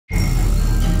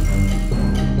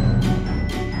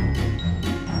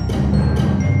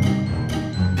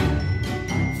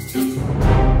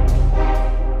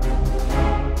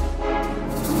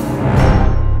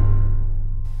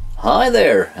Hi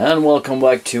there, and welcome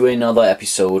back to another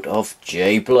episode of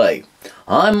jPlay.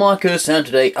 I'm Marcus, and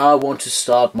today I want to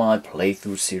start my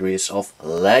playthrough series of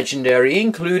Legendary,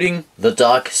 including the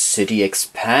Dark City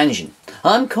expansion.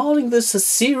 I'm calling this a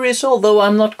series, although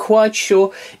I'm not quite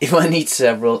sure if I need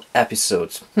several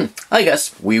episodes. I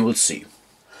guess we will see.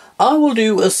 I will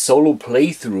do a solo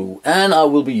playthrough, and I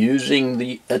will be using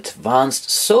the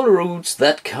advanced solo routes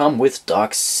that come with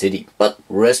Dark City. But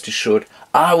rest assured,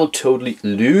 I will totally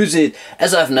lose it,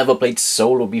 as I've never played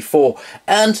solo before,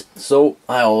 and so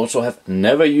I also have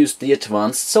never used the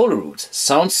advanced solo routes.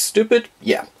 Sounds stupid?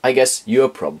 Yeah, I guess you're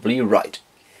probably right.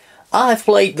 I've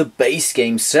played the base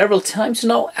game several times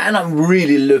now, and I'm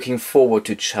really looking forward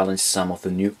to challenge some of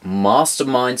the new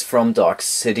masterminds from Dark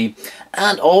City,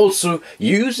 and also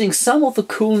using some of the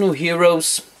cool new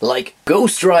heroes like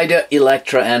Ghost Rider,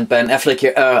 Elektra and Ben Affleck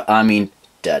here, I mean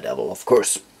Daredevil, of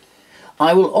course.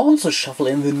 I will also shuffle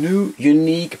in the new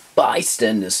unique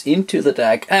bystanders into the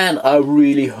deck, and I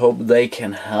really hope they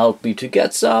can help me to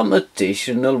get some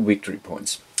additional victory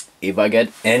points, if I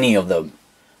get any of them.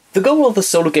 The goal of the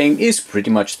solo game is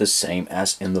pretty much the same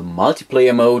as in the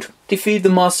multiplayer mode. Defeat the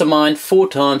mastermind 4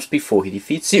 times before he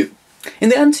defeats you. In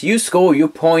the end, you score your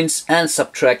points and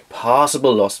subtract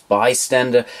possible lost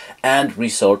bystander and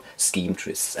resolve scheme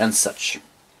twists and such.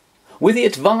 With the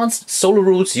advanced solo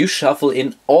rules, you shuffle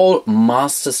in all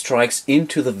master strikes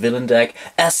into the villain deck,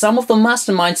 as some of the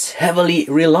masterminds heavily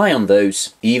rely on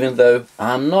those, even though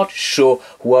I'm not sure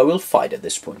who I will fight at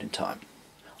this point in time.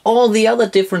 All the other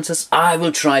differences I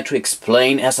will try to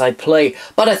explain as I play,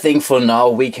 but I think for now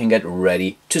we can get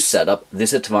ready to set up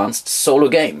this advanced solo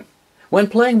game. When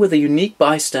playing with a unique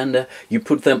bystander, you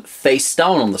put them face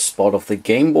down on the spot of the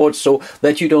game board so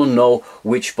that you don't know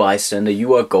which bystander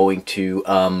you are going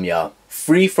to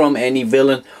free from any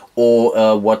villain,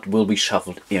 or what will be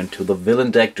shuffled into the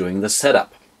villain deck during the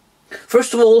setup.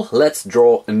 First of all, let's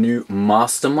draw a new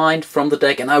mastermind from the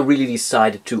deck, and I really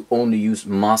decided to only use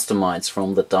masterminds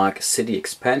from the Dark City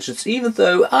expansions, even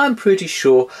though I'm pretty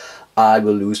sure I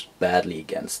will lose badly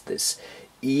against this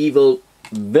evil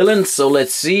villain. So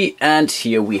let's see, and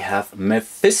here we have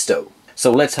Mephisto. So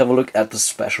let's have a look at the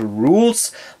special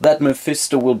rules that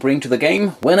Mephisto will bring to the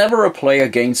game. Whenever a player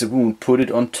gains a wound, put it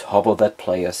on top of that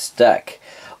player's deck.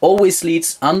 Always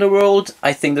leads Underworld.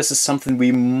 I think this is something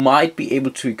we might be able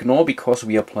to ignore because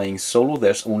we are playing solo.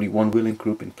 There's only one villain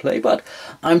group in play, but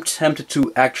I'm tempted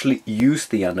to actually use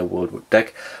the Underworld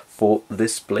deck for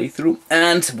this playthrough.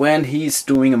 And when he's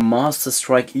doing a master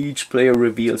strike, each player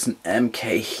reveals an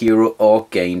MK hero or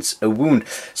gains a wound.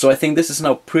 So I think this is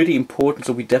now pretty important,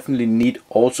 so we definitely need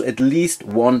also at least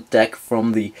one deck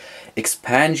from the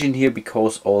expansion here,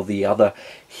 because all the other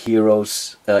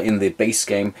heroes in the base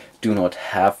game do not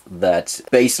have that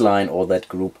baseline or that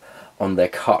group on their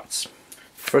cards.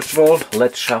 First of all,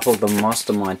 let's shuffle the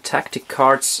Mastermind Tactic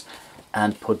cards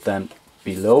and put them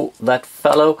below that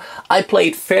fellow. I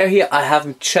played fair here. I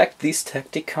haven't checked these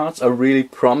tactic cards. I really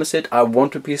promise it. I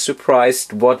want to be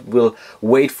surprised what will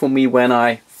wait for me when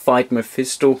I fight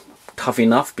Mephisto. Tough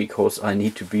enough, because I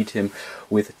need to beat him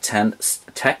with 10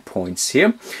 attack points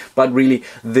here. But really,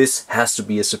 this has to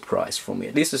be a surprise for me.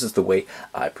 At least this is the way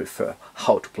I prefer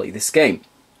how to play this game.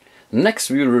 Next,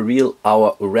 we will reveal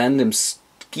our random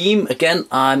scheme. Again,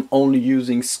 I'm only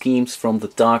using schemes from the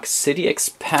Dark City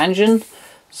expansion.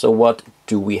 So what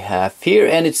do we have here?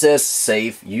 And it says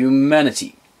Save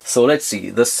Humanity. So let's see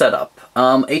the setup.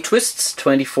 8 twists,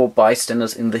 24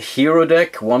 bystanders in the hero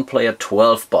deck, 1 player,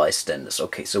 12 bystanders.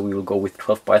 Okay, so we will go with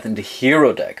 12 bystanders in the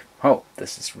hero deck. Oh,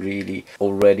 this is really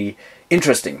already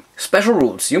interesting. Special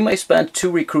rules. You may spend 2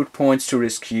 recruit points to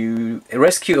rescue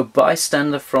a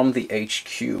bystander from the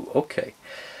HQ. Okay.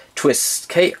 Twist.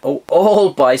 KO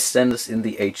all bystanders in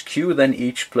the HQ. Then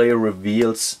each player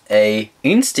reveals a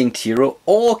instinct hero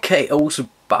or KOs a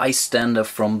bystander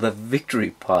from the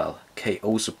victory pile.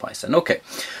 KOs a bystander. Okay.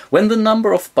 When the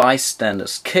number of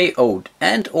bystanders KO'd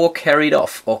and or carried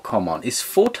off or come on is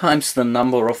 4 times the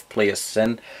number of players,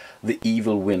 then the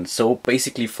evil wins. So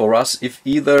basically for us, if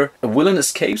either a villain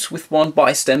escapes with 1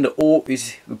 bystander or a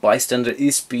bystander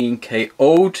is being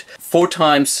KO'd 4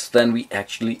 times, then we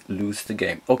actually lose the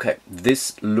game. Okay,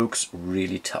 this looks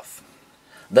really tough.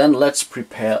 Then let's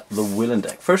prepare the villain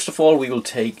deck. First of all, we will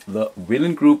take the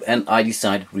villain group, and I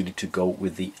decided really to go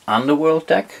with the Underworld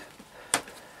deck.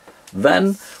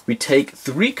 Then we take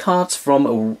 3 cards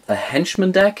from a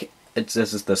henchman deck. This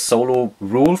is the solo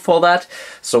rule for that.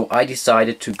 So I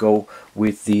decided to go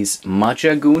with these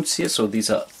Majagoons here. So these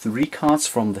are 3 cards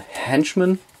from the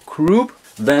henchman group.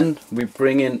 Then we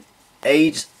bring in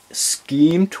 8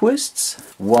 scheme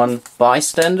twists, 1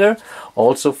 bystander,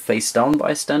 also face down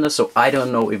bystander, so I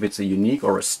don't know if it's a unique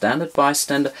or a standard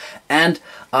bystander, and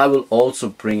I will also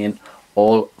bring in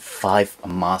all 5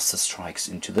 master strikes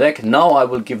into the deck. Now I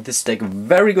will give this deck a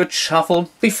very good shuffle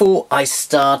before I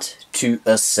start to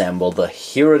assemble the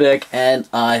hero deck, and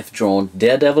I've drawn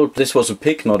Daredevil. This was a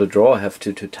pick, not a draw. I have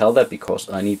to tell that because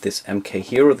I need this MK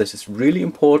hero. This is really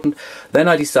important. Then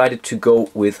I decided to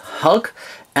go with Hulk,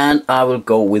 and I will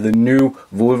go with a new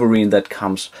Wolverine that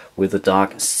comes with the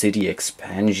Dark City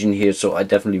expansion here. So I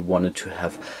definitely wanted to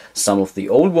have some of the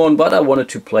old one, but I wanted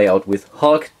to play out with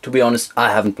Hulk. To be honest,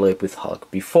 I haven't played with Hulk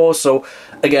before, so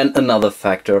again another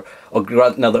factor, or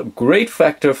another great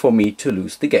factor for me to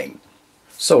lose the game.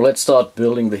 So let's start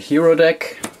building the hero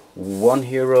deck. 1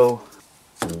 hero,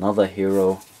 another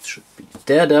hero, should be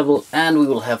Daredevil, and we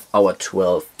will have our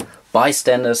 12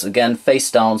 bystanders, again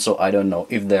face down, so I don't know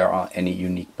if there are any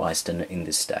unique bystander in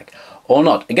this stack or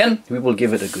not. Again, we will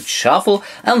give it a good shuffle,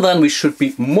 and then we should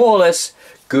be more or less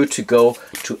good to go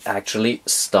to actually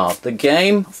start the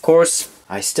game. Of course,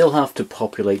 I still have to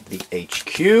populate the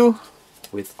HQ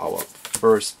with our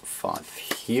first 5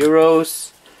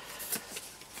 heroes,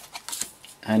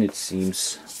 and it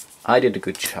seems I did a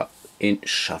good job in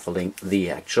shuffling the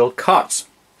actual cards.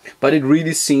 But it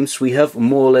really seems we have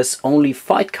more or less only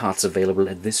fight cards available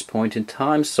at this point in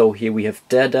time. So here we have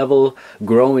Daredevil,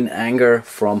 Grow in Anger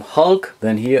from Hulk.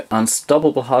 Then here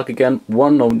Unstoppable Hulk again,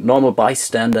 1 normal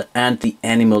bystander, and the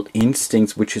Animal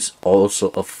Instincts, which is also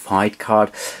a fight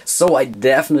card. So I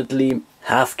definitely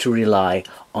have to rely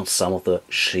on some of the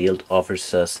shield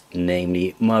officers,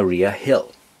 namely Maria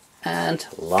Hill. And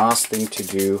last thing to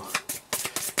do,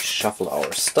 shuffle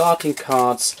our starting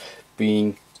cards,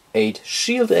 being 8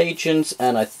 shield agents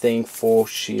and I think 4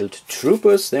 shield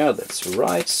troopers there, that's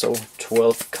right, so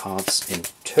 12 cards in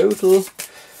total.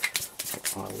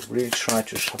 I will really try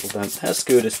to shuffle them as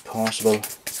good as possible.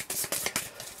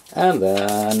 And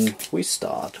then we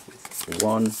start with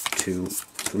 1, 2,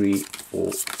 3,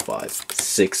 4, 5,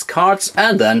 6 cards,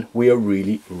 and then we are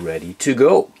really ready to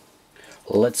go.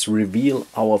 Let's reveal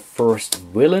our first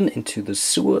villain into the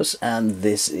sewers, and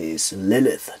this is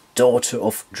Lilith, daughter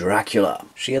of Dracula.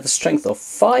 She has a strength of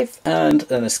 5 and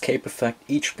an escape effect.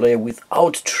 Each player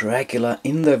without Dracula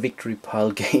in their victory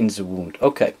pile gains a wound.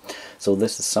 Okay, so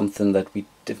this is something that we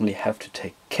definitely have to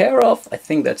take care of. I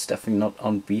think that's definitely not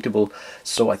unbeatable,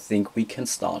 so I think we can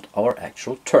start our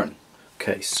actual turn.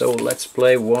 Okay, so let's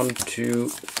play 1, 2,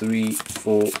 3,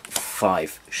 4,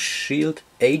 5 shield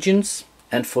agents.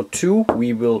 And for 2,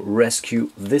 we will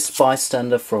rescue this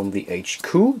bystander from the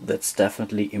HQ. That's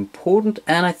definitely important.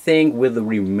 And I think with the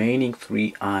remaining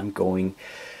 3, I'm going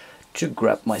to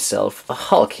grab myself a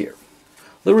Hulk here.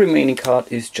 The remaining card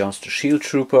is just a shield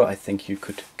trooper. I think you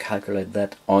could calculate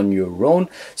that on your own.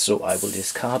 So I will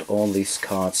discard all these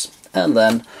cards, and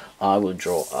then I will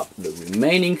draw up the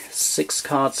remaining 6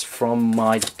 cards from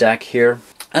my deck here.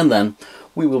 And then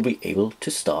we will be able to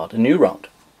start a new round.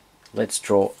 Let's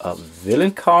draw a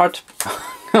villain card.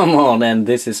 Come on, and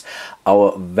this is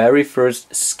our very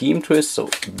first scheme twist, so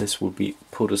this will be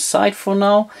put aside for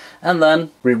now. And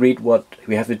then we read what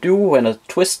we have to do when a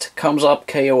twist comes up.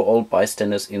 KO all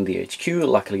bystanders in the HQ.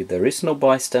 Luckily there is no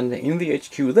bystander in the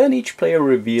HQ. Then each player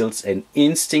reveals an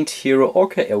instinct hero or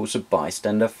KOs a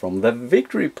bystander from the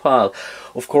victory pile.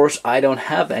 Of course, I don't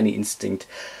have any instinct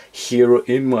hero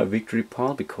in my victory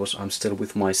pile because I'm still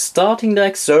with my starting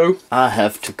deck, so I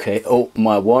have to KO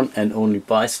my one and only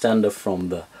bystander from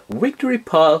the victory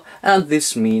pile, and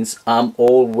this means I'm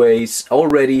always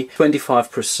already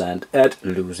 25% at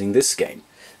losing this game.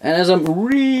 And as I'm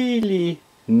really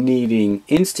needing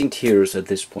instinct heroes at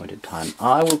this point in time,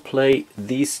 I will play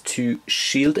these 2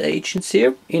 shield agents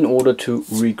here in order to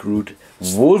recruit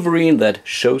Wolverine that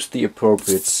shows the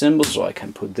appropriate symbol, so I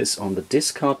can put this on the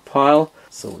discard pile.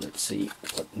 So let's see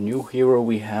what new hero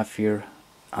we have here.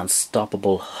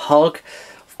 Unstoppable Hulk.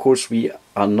 Of course, we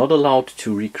are not allowed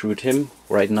to recruit him.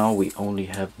 Right now we only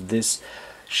have this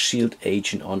shield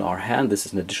agent on our hand. This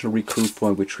is an additional recruit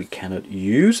point which we cannot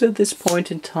use at this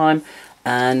point in time.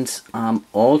 And I'm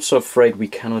also afraid we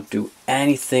cannot do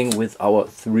anything with our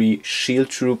 3 shield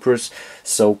troopers.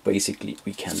 So basically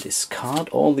we can discard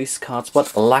all these cards,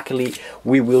 but luckily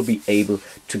we will be able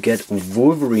to get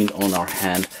Wolverine on our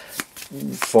hand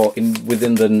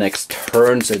within the next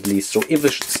turns at least. So if a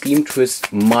scheme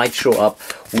twist might show up,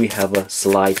 we have a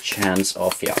slight chance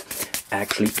of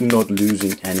actually not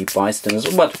losing any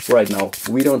bystanders, but right now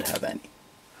we don't have any.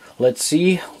 let's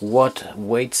see what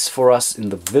waits for us in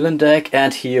the villain deck.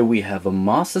 And here we have a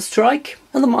Master Strike.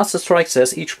 And the Master Strike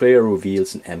says each player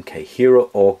reveals an MK hero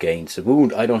or gains a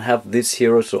wound. I don't have this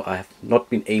hero, so I have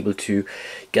not been able to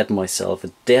get myself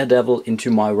a Daredevil into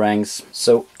my ranks.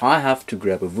 So I have to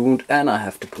grab a wound and I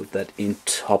have to put that in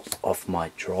top of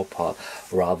my draw pile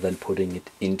rather than putting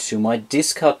it into my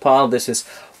discard pile. This is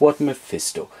what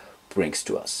Mephisto brings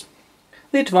to us.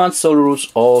 The advanced solo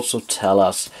rules also tell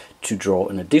us to draw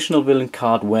an additional villain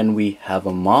card when we have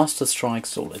a Master Strike.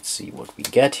 So let's see what we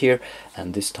get here.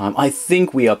 And this time I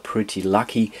think we are pretty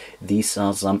lucky. These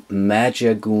are some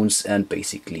Magia Goons and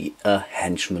basically a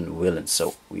henchman villain.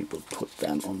 So we will put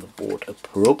them on the board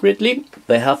appropriately.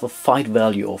 They have a fight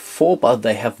value of 4, but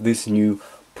they have this new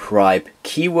Pribe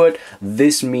keyword.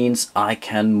 This means I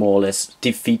can more or less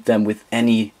defeat them with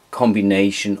any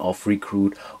combination of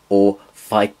recruit or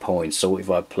fight points. So if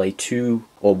I play 2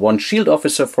 or 1 shield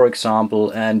officer, for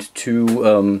example, and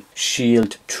 2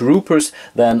 shield troopers,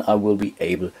 then I will be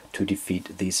able to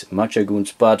defeat these Magia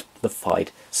Goons. But the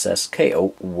fight says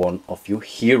KO one of your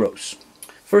heroes.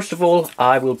 First of all,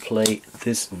 I will play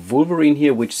this Wolverine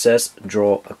here, which says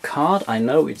draw a card. I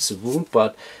know it's a wound,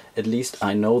 but at least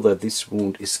I know that this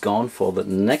wound is gone for the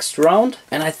next round.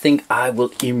 And I think I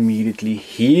will immediately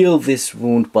heal this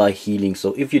wound by healing.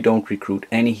 So if you don't recruit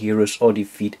any heroes or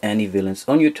defeat any villains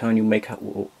on your turn, you make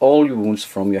all your wounds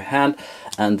from your hand.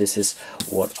 And this is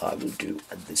what I will do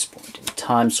at this point in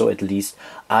time. So at least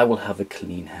I will have a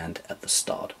clean hand at the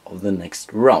start of the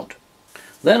next round.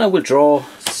 Then I will draw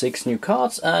 6 new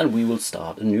cards and we will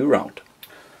start a new round.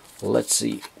 Let's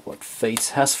see what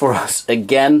fate has for us.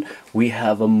 Again, we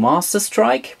have a Master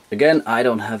Strike. Again, I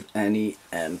don't have any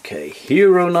MK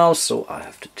hero now, so I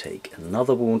have to take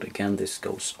another wound. Again, this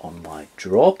goes on my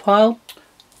draw pile.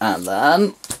 And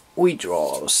then we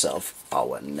draw ourselves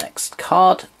our next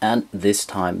card. And this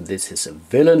time this is a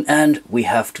villain and we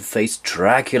have to face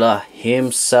Dracula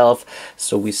himself.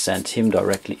 So we send him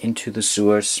directly into the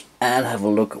sewers and have a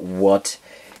look what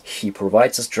he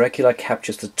provides us. Dracula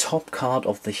captures the top card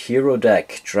of the hero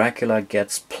deck. Dracula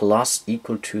gets plus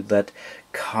equal to that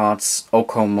card's, oh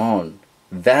come on,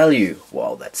 value.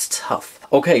 Wow, that's tough.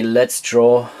 Okay, let's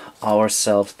draw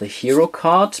ourselves the hero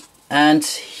card. And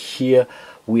here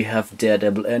we have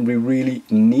Daredevil, and we really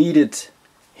needed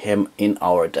him in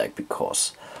our deck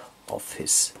because of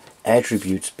his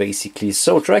attributes basically.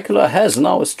 So Dracula has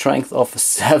now a strength of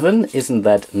 7. Isn't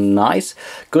that nice?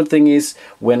 Good thing is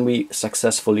when we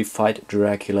successfully fight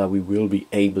Dracula we will be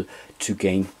able to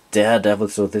gain Daredevil,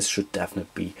 so this should definitely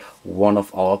be one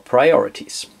of our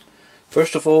priorities.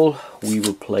 First of all, we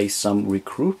will play some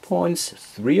recruit points,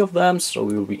 3 of them, so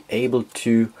we will be able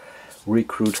to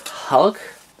recruit Hulk.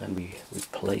 Then we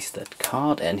replace that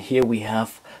card, and here we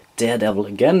have Daredevil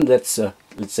again. That's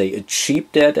let's say a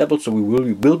cheap Daredevil, so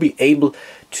we will be able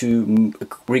to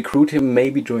recruit him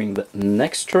maybe during the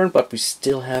next turn, but we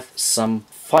still have some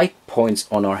fight points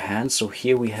on our hands. So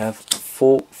here we have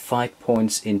 4 fight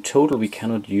points in total. We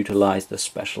cannot utilize the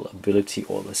special ability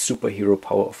or the superhero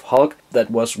power of Hulk. That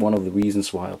was one of the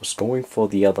reasons why I was going for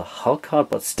the other Hulk card,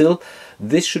 but still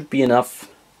this should be enough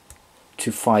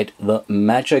to fight the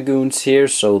Magia Goons here.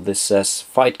 So this says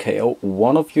fight KO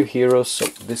one of your heroes, so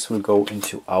this will go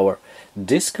into our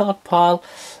discard pile,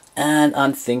 and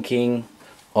I'm thinking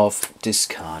of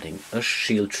discarding a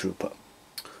shield trooper.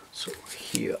 So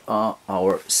here are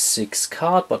our 6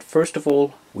 cards, but first of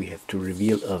all we have to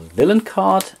reveal a villain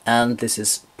card, and this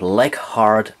is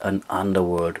Blackheart, an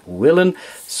underworld villain.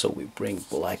 So we bring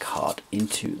Blackheart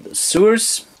into the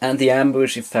sewers, and the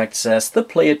ambush effect says the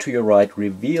player to your right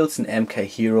reveals an MK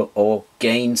hero or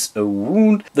gains a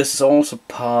wound. This is also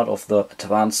part of the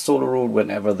advanced solo rule.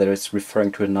 Whenever there is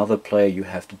referring to another player, you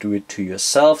have to do it to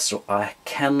yourself. So I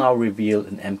can now reveal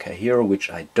an MK hero, which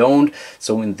I don't.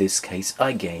 So in this case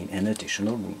I gain an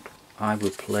additional wound. I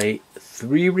will play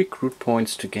 3 recruit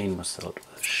points to gain myself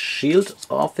a shield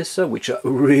officer, which I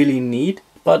really need.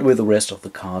 But with the rest of the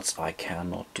cards I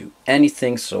cannot do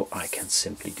anything, so I can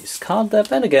simply discard them.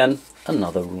 And again,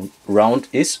 another round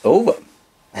is over.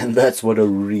 And that's what I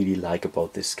really like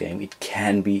about this game. It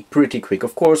can be pretty quick.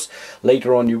 Of course,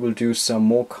 later on you will do some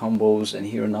more combos, and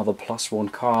here another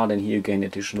 +1 card, and here you gain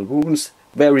additional wounds.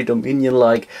 Very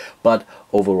Dominion-like, but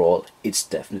overall it's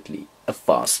definitely a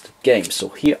fast game. So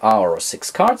here are our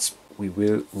 6 cards. We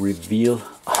will reveal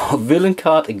our villain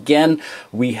card. Again,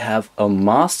 we have a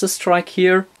Master Strike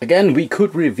here. Again, we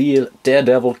could reveal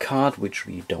Daredevil card, which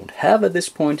we don't have at this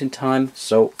point in time,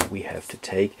 so we have to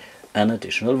take an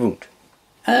additional wound.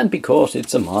 And because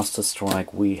it's a Master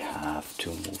Strike, we have to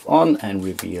move on and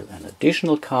reveal an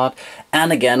additional card.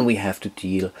 And again, we have to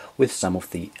deal with some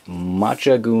of the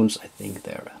Majagoons. I think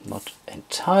they're not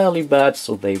entirely bad,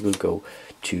 so they will go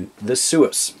to the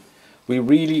sewers. We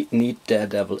really need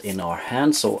Daredevil in our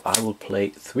hand, so I will play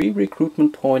 3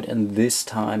 recruitment points, and this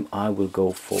time I will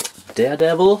go for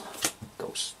Daredevil.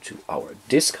 Goes to our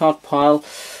discard pile.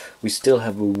 We still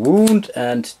have a wound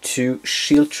and 2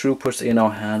 shield troopers in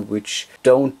our hand, which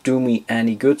don't do me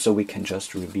any good, so we can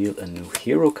just reveal a new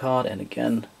hero card. And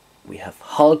again, we have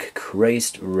Hulk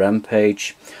Crazed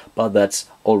Rampage, but that's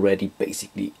already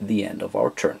basically the end of our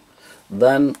turn.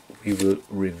 Then we will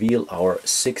reveal our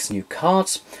 6 new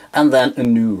cards, and then a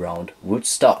new round would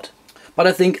start. But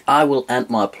I think I will end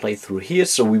my playthrough here,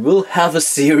 so we will have a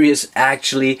series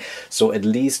actually, so at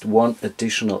least 1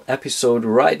 additional episode.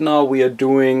 Right now we are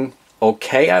doing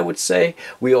okay, I would say.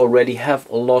 We already have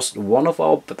lost 1 of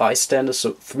our bystanders,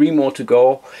 so 3 more to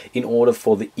go in order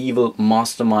for the evil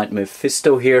mastermind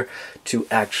Mephisto here to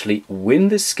actually win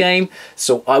this game.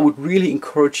 So I would really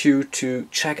encourage you to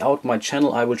check out my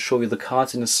channel. I will show you the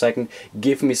cards in a second.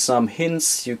 Give me some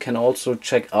hints. You can also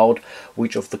check out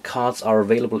which of the cards are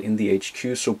available in the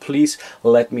HQ. So please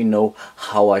let me know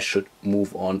how I should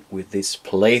move on with this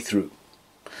playthrough.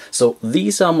 So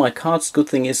these are my cards. Good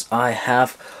thing is I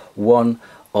have 1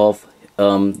 of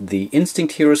the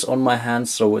Instinct Heroes on my hand,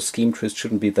 so a Scheme Twist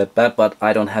shouldn't be that bad, but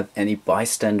I don't have any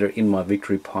bystander in my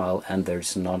victory pile and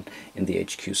there's none in the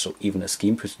HQ, so even a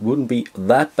Scheme Twist wouldn't be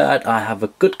that bad. I have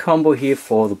a good combo here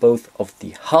for both of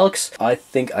the Hulks. I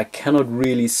think I cannot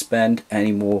really spend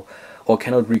any more or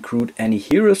cannot recruit any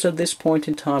heroes at this point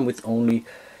in time with only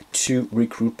 2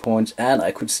 recruit points, and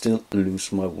I could still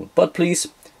lose my wound. But please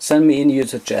send me in your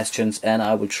suggestions and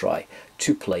I will try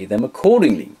to play them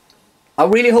accordingly. I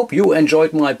really hope you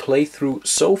enjoyed my playthrough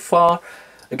so far.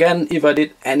 Again, if I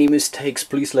did any mistakes,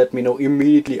 please let me know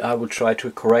immediately. I will try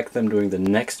to correct them during the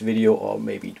next video, or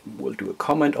maybe we'll do a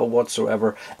comment or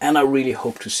whatsoever. And I really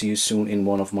hope to see you soon in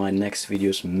one of my next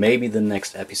videos, maybe the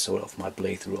next episode of my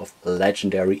playthrough of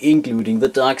Legendary, including the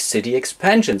Dark City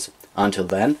expansions. Until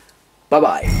then, bye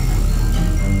bye.